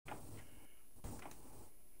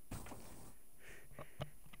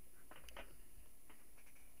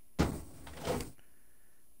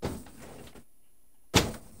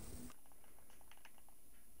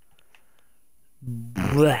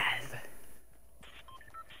Get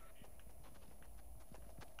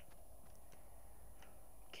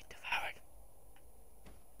devoured.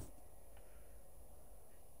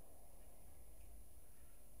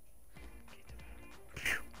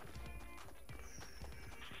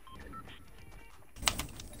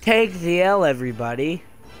 Take the L, everybody.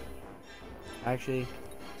 Actually,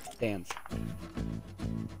 dance.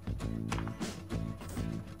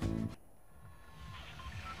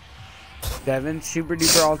 Devin, super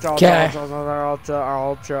duper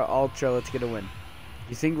ultra. Let's get a win.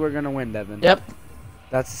 You think we're gonna win, Devin? Yep.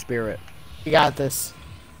 That's the spirit. You got this.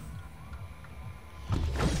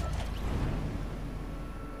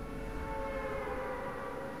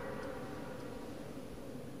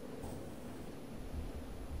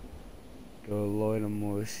 Go Lloyd and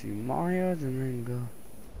Morrissey Mario, and then go.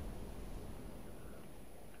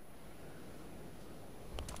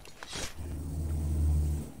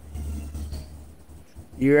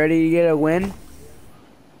 You ready to get a win?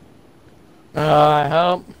 I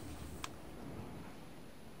hope.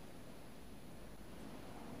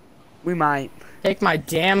 We might. Take my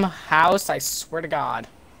damn house, I swear to God.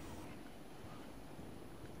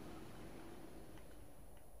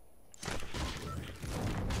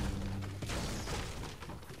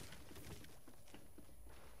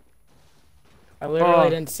 I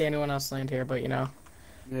literally didn't see anyone else land here, but you know,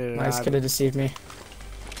 nice could have deceived me.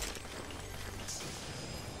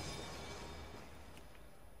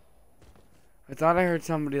 I thought I heard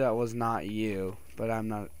somebody that was not you, but I'm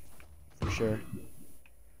not for sure.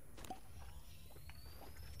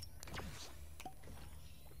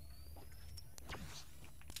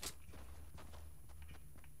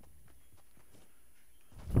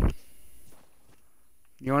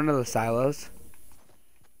 You want to the silos?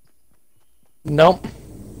 Nope.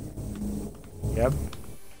 Yep.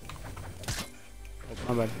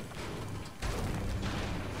 Oh, my bad.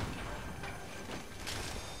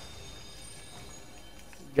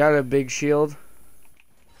 Got a big shield.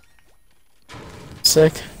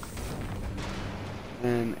 Sick.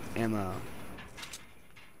 And ammo.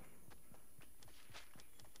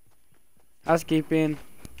 Housekeeping.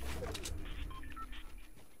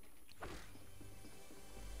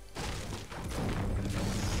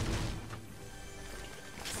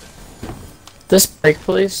 This break,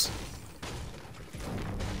 please.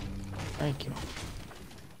 Thank you.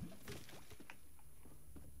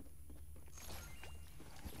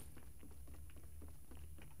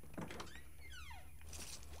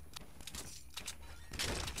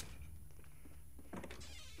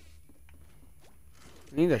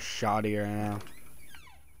 I need a shotty right now.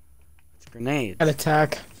 It's grenades. Got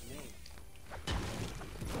attack.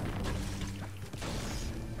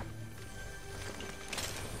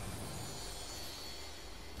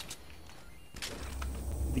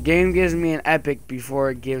 The game gives me an epic before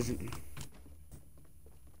it gives me...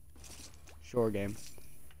 Short game.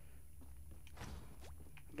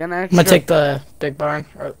 I'm gonna take the big barn,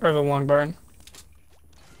 or the long barn.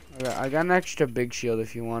 Okay, I got an extra big shield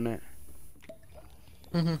if you want it.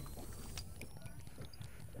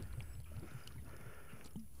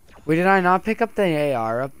 Wait, did I not pick up the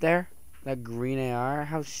AR up there? That green AR?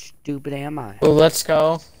 How stupid am I? Well, let's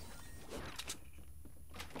go.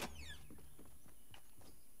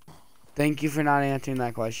 Thank you for not answering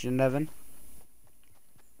that question, Devin.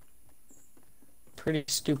 Pretty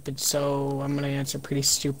stupid, so I'm gonna answer pretty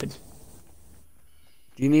stupid.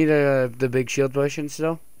 Do you need the big shield potion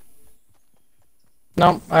still?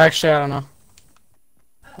 No, actually, I don't know.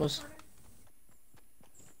 We'll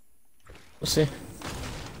see.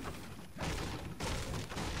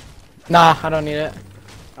 Nah, I don't need it.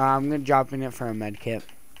 I'm gonna drop in it for a med kit.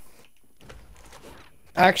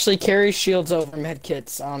 Actually, carry shields over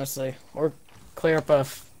medkits, honestly. Or clear up a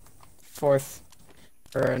fourth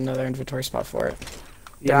or another inventory spot for it.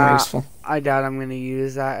 Yeah, useful. I doubt I'm gonna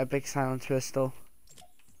use that epic silence pistol.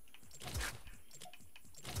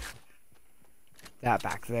 That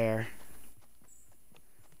back there.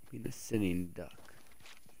 Being a sitting duck.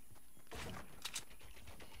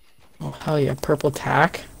 Oh, hell yeah. Purple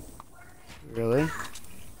tack. Really?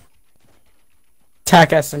 Tack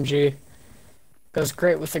SMG. Goes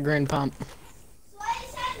great with the green pump.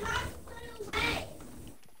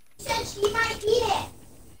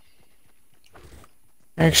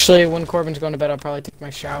 Actually, when Corbin's going to bed, I'll probably take my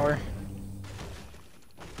shower.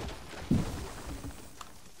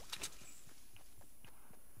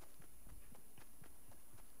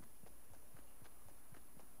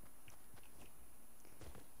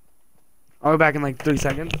 I'll be back in like 3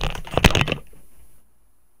 seconds.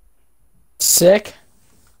 Sick.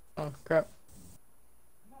 Oh, crap.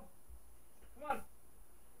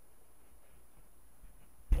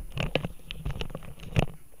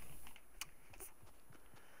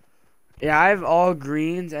 Yeah, I have all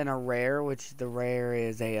greens and a rare, which the rare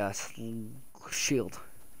is a shield,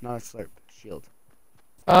 not a slurp, shield.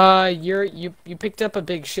 You picked up a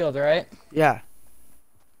big shield, right? Yeah,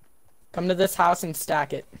 Come to this house and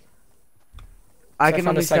stack it. I So I can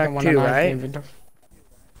found a only second stack one two, in the right? inventory.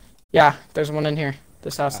 Yeah, there's one in here.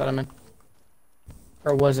 This house that I'm in.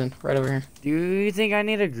 Or was in, right over here. Do you think I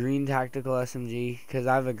need a green tactical SMG? Because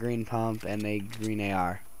I have a green pump and a green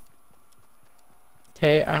AR.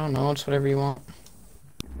 Okay, I don't know. It's whatever you want.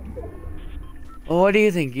 Well, what do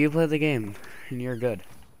you think? You play the game, and you're good.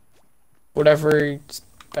 Whatever's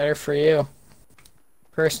better for you.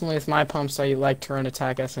 Personally, with my pumps, I like to run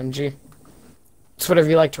attack SMG. It's whatever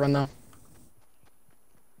you like to run, though.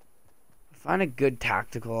 Find a good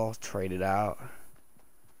tactical, I'll trade it out.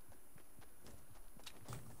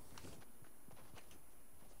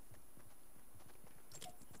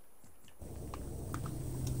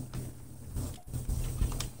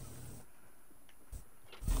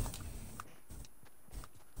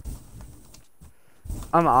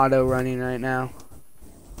 I'm auto running right now.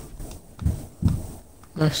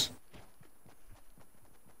 Nice.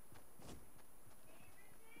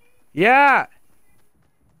 Yeah!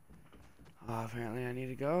 Oh, apparently I need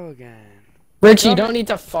to go again. Richie, you don't need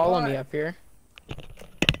to follow me up here.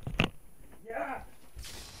 Yeah!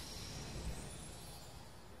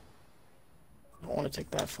 I don't want to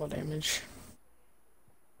take that full damage.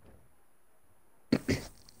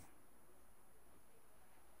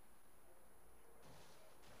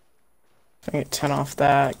 I get 10 off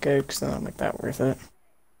that, good, because then I'll make that worth it.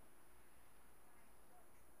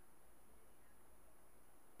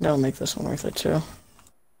 That'll make this one worth it too.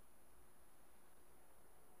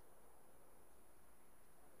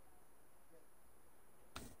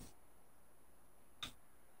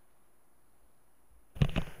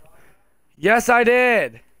 Yes, I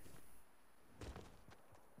did!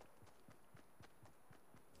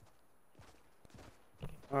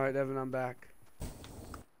 Alright, Devin, I'm back.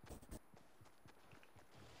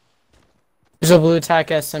 There's a blue attack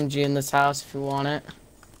SMG in this house if you want it.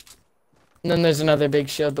 And then there's another big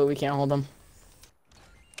shield, but we can't hold them.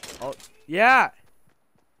 Oh, yeah!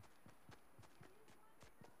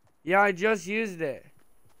 Yeah, I just used it.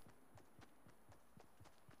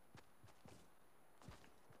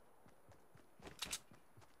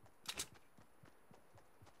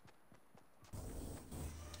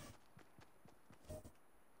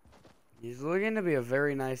 It's looking to be a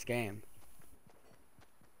very nice game.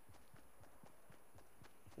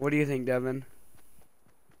 What do you think, Devin?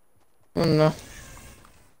 I don't know.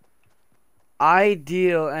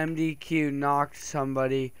 Ideal MDQ knocked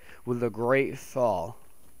somebody with a great fall.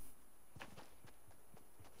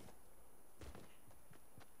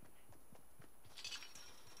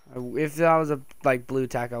 If that was a like blue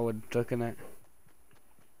tack, I would have taken it.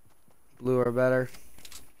 Blue or better.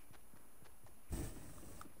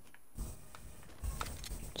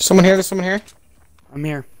 Someone here, there's someone here. I'm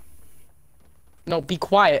here. No, be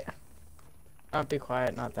quiet. Not be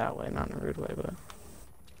quiet, not that way, not in a rude way, but...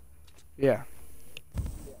 Yeah.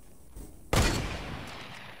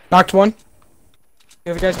 Knocked one.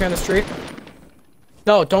 The other guy's behind the street.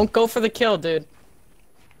 No, don't go for the kill, dude.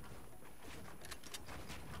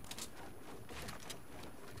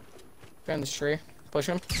 Behind the tree. Push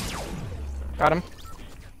him. Got him.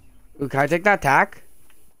 Ooh, can I take that tack?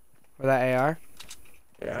 Or that AR?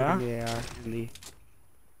 Yeah. The AR and the...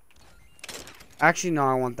 Actually, no,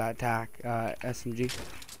 I want that tack. SMG.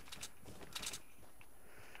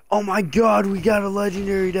 Oh my god, we got a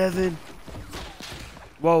legendary, Devin.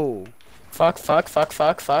 Whoa. Fuck, fuck, fuck,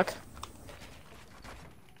 fuck, fuck.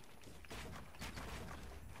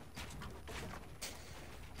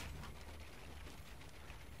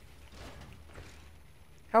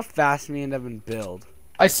 How fast me and Devin build.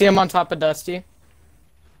 I see him on top of Dusty.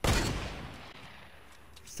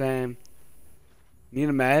 Same. Need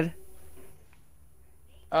a med?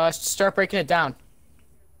 Start breaking it down.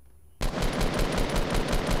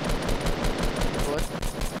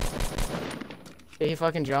 Yeah, he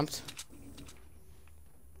fucking jumped.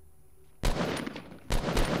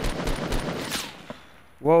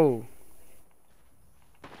 Whoa.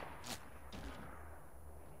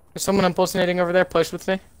 There's someone impersonating over there. Push with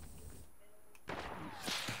me.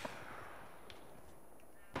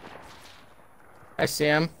 I see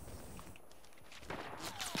him.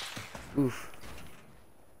 Oof.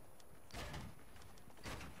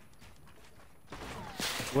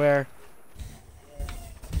 Where?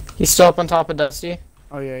 He's still up on top of Dusty.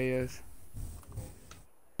 Oh yeah, he is.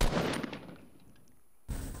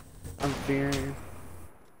 I'm fearing.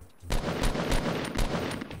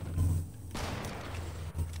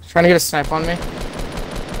 Trying to get a snipe on me.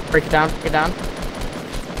 Break it down. Break it down.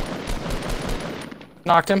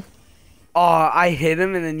 Knocked him. Oh, I hit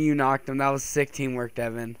him and then you knocked him. That was sick teamwork,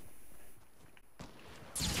 Devin.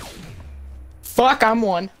 Fuck, I'm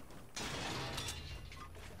one.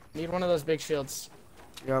 Need one of those big shields.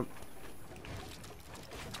 Yep.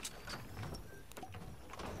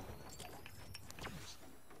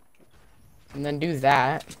 And then do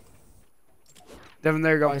that. Devin,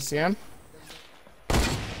 there you Oh, go. I see him.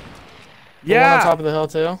 Yeah. One on top of the hill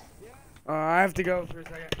too. I have to go for a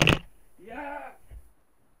second. Yeah.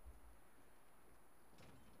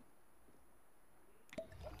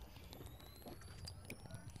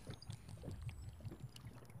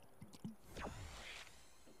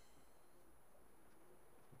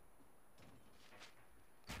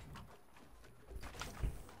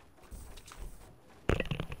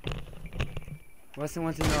 Weston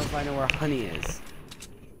wants to know if I know where Honey is.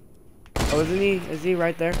 Oh, isn't he? Is he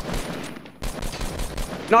right there?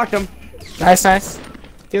 Knocked him. Nice, nice.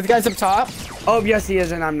 The other guy's up top. Oh, yes, he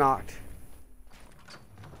is, and I'm knocked.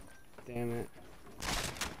 Damn it.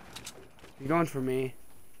 He's going for me.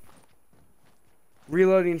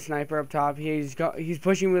 Reloading sniper up top. He's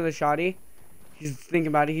pushing with a shotty. He's thinking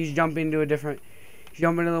about it. He's jumping to a different. He's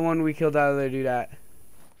jumping to the one we killed that other dude at.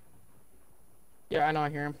 Yeah, I know. I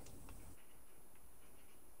hear him.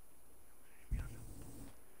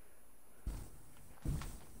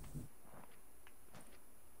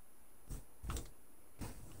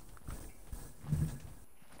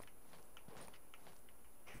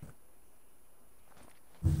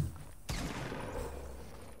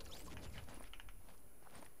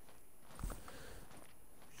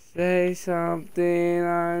 Say something,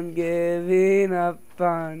 I'm giving up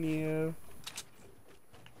on you.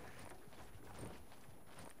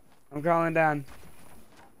 I'm crawling down.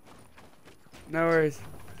 No worries.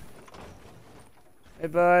 Hey,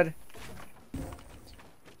 bud.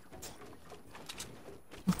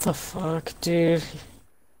 What the fuck, dude?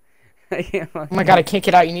 I can't Oh my god, I can't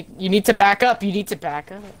get out. You need to back up. You need to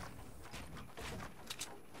back up.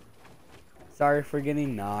 Sorry for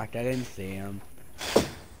getting knocked. I didn't see him.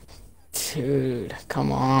 Dude,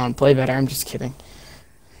 come on. Play better. I'm just kidding.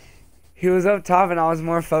 He was up top and I was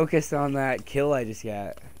more focused on that kill I just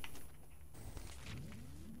got.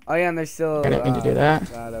 Oh yeah, and there's still I didn't mean to do that.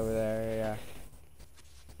 God over there, yeah.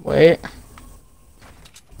 Wait.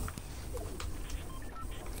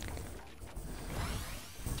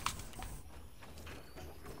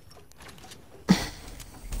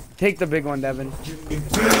 Take the big one, Devin.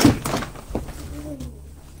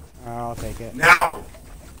 I'll take it. Now!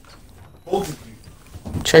 Both of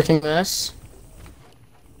you. Checking this.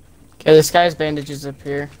 Okay, this guy's bandages up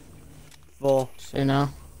here. Full. So you know.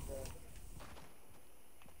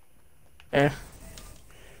 Yeah.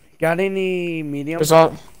 Got any medium? There's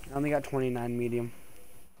all I only got 29 medium.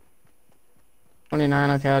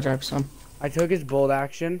 29. Okay, I'll drop some. I took his bolt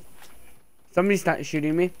action. Somebody's not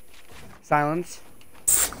shooting me. Silence.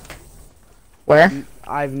 Where?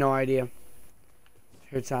 I have no idea.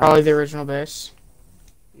 Heard silence. Probably the original base.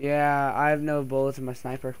 Yeah, I have no bullets in my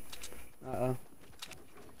sniper. Uh-oh.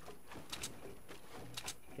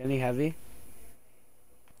 Any heavy?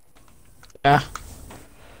 Yeah.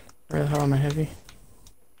 Where the hell am I heavy?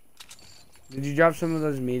 Did you drop some of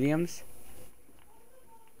those mediums?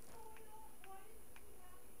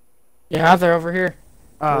 Yeah, they're over here.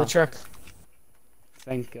 Oh. Oh, The truck.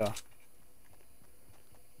 thank God.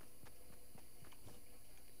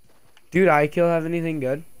 Dude, IKill have anything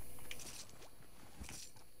good?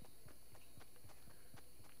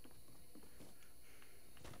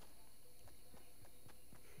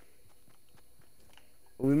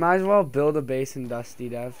 We might as well build a base in Dusty,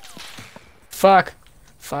 Dev. Fuck.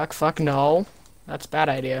 Fuck, no. That's a bad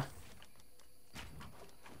idea.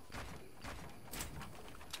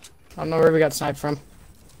 I don't know where we got sniped from.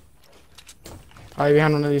 Probably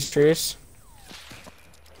behind one of these trees.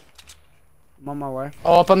 I'm on my way.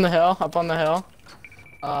 Oh, up on the hill.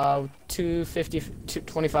 250,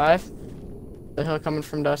 225. The hill coming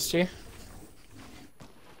from Dusty.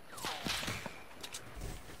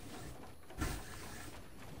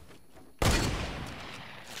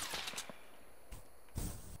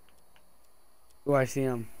 Oh, I see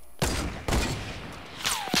him.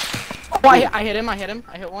 Oh, I hit him. I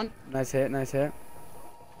hit one. Nice hit, nice hit.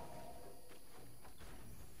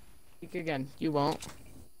 Peek again. You won't.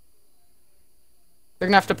 They're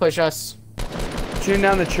gonna have to push us. Shooting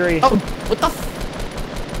down the tree. Oh, what the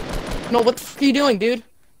f— No, what the f are you doing, dude?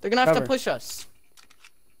 They're gonna have to Cover. push us.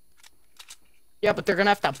 Yeah, but they're gonna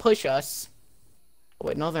have to push us. Oh,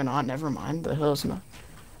 wait, no, they're not. Never mind. The hill's not.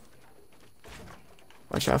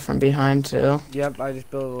 Watch out from behind, too. Yep, I just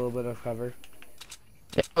built a little bit of cover.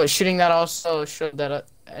 Yeah, but shooting that also showed that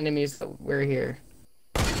enemies that were here.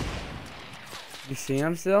 You see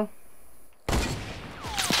him still?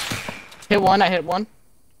 Hit one, I hit one.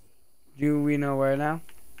 Do we know where now?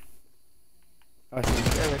 Oh, I see him.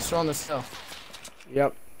 Yeah, they're still on this hill.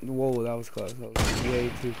 Yep. Whoa, that was close. That was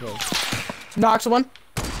way too close. Knocks one.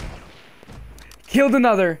 Killed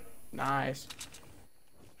another. Nice.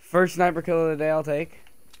 First sniper kill of the day I'll take.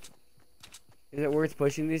 Is it worth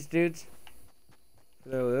pushing these dudes? For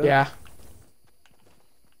their loot? Yeah.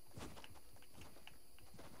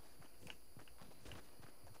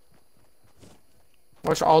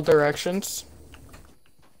 Watch all directions.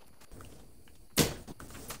 The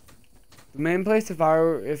main place,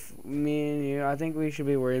 if me and you, I think we should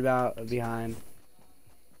be worried about behind.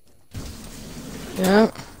 Yeah.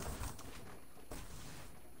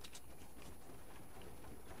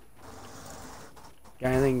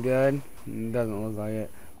 Got anything good? Doesn't look like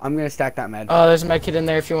it. I'm gonna stack that med. Oh, there's a med kit in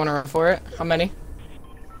there if you want to run for it. How many?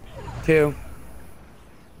 2.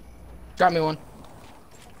 Drop me one.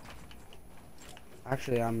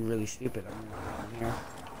 Actually, I'm really stupid. I'm gonna go in here.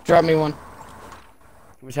 Drop me one.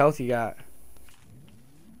 How much health you got?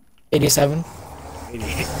 87.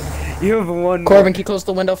 80. You have one. Corbin, can you close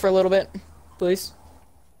the window for a little bit, please?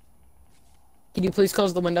 Can you please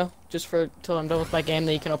close the window just for till I'm done with my game?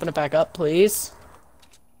 Then you can open it back up, please.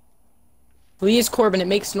 Please, Corbin. It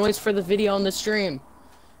makes noise for the video on the stream.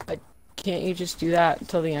 Can't you just do that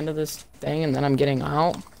until the end of this thing, and then I'm getting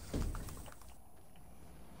out?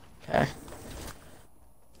 Okay.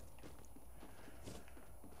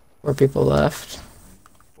 4 people left.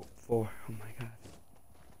 4. Oh my god.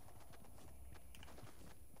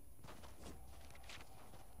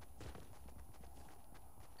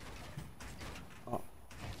 Oh,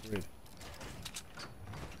 rude.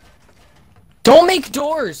 Don't make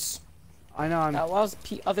doors! I know That allows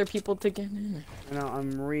other people to get in. I know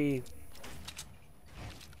I'm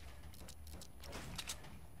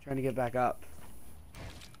trying to get back up.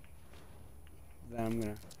 Then I'm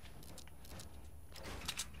gonna.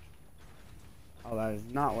 Oh, that is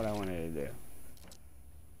not what I wanted to do.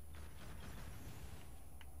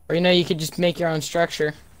 Or you could just make your own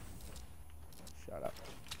structure. Shut up.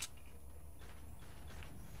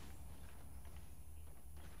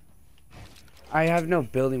 I have no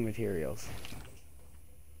building materials.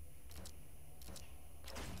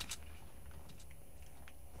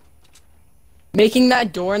 Making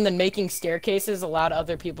that door and then making staircases allowed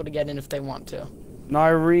other people to get in if they want to. No,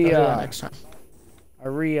 I'll do that next time.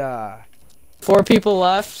 4 people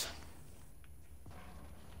left.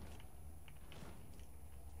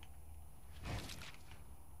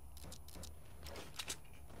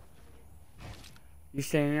 You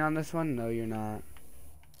standing on this one? No, you're not.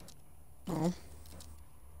 Oh.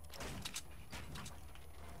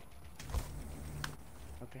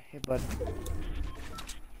 Okay, hey, bud.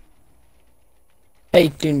 Hey,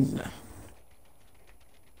 dude.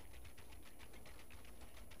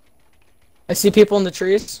 I see people in the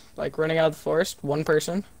trees, like running out of the forest. One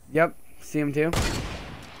person. Yep, see him too.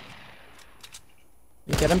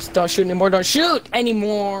 You get him? Don't shoot anymore. Don't shoot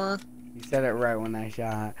anymore. You said it right when I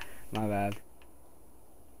shot. My bad.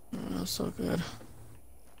 Oh, so good.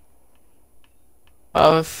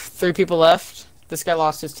 3 people left. This guy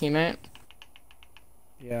lost his teammate.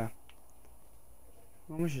 Yeah.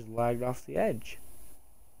 Almost just lagged off the edge.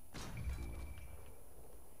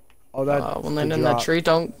 Oh, that. One land in that tree.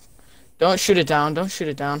 Don't shoot it down. Don't shoot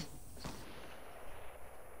it down.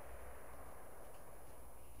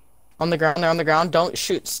 On the ground. They're on the ground. Don't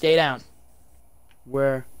shoot. Stay down.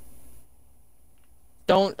 Where?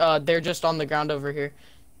 Don't. They're just on the ground over here.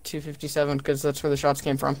 257, because that's where the shots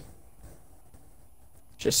came from.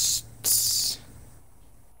 Just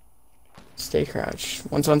stay crouched.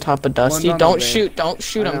 One's on top of Dusty. Don't shoot. Don't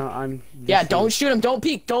shoot him. Yeah, don't shoot him. Don't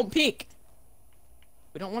peek. Don't peek.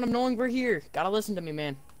 We don't want him knowing we're here. Gotta listen to me,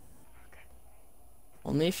 man. Okay.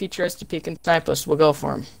 Only if he tries to peek and snipe us, we'll go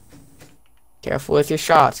for him. Careful with your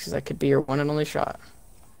shots, because that could be your one and only shot.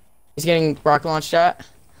 He's getting rocket launched at.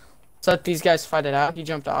 Let's let these guys fight it out. He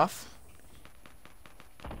jumped off.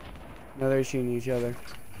 No, they're shooting each other.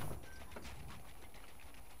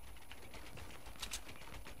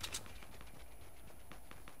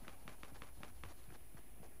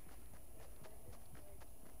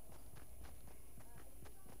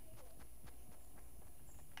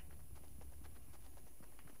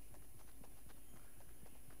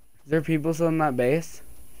 Is there people still in that base?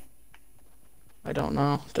 I don't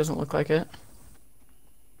know. Doesn't look like it.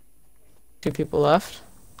 2 people left.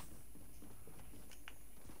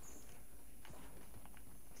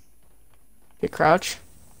 Get crouch.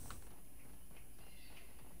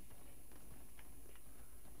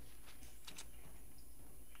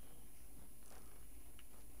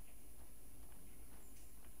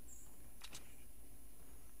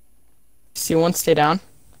 See one, stay down.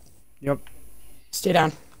 Yep. Stay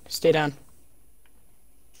down. Stay down.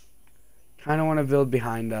 Kind of want to build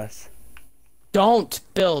behind us. Don't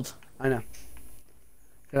build. I know.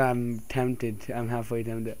 I'm tempted. I'm halfway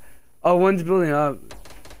tempted. Oh, one's building up.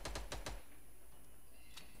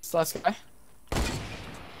 It's the last guy.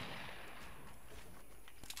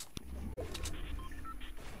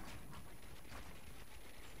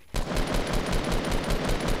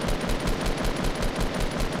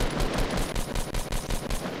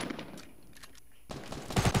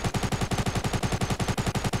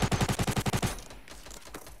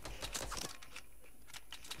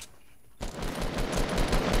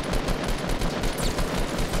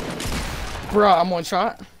 Bro, I'm one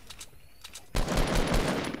shot.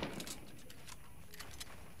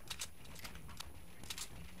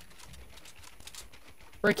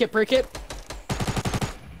 Break it, break it.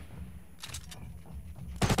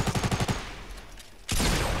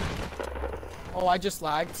 Oh, I just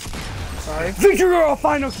lagged. Sorry. Victor Girl,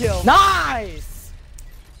 final kill. Nice!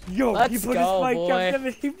 Yo, Let's he put go, a spike boy. trap.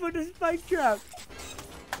 Devin, he put a spike trap.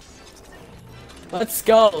 Let's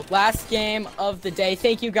go. Last game of the day.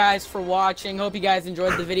 Thank you guys for watching. Hope you guys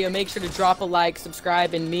enjoyed the video. Make sure to drop a like,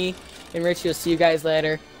 subscribe, and me and Richie will see you guys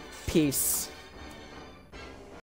later. Peace.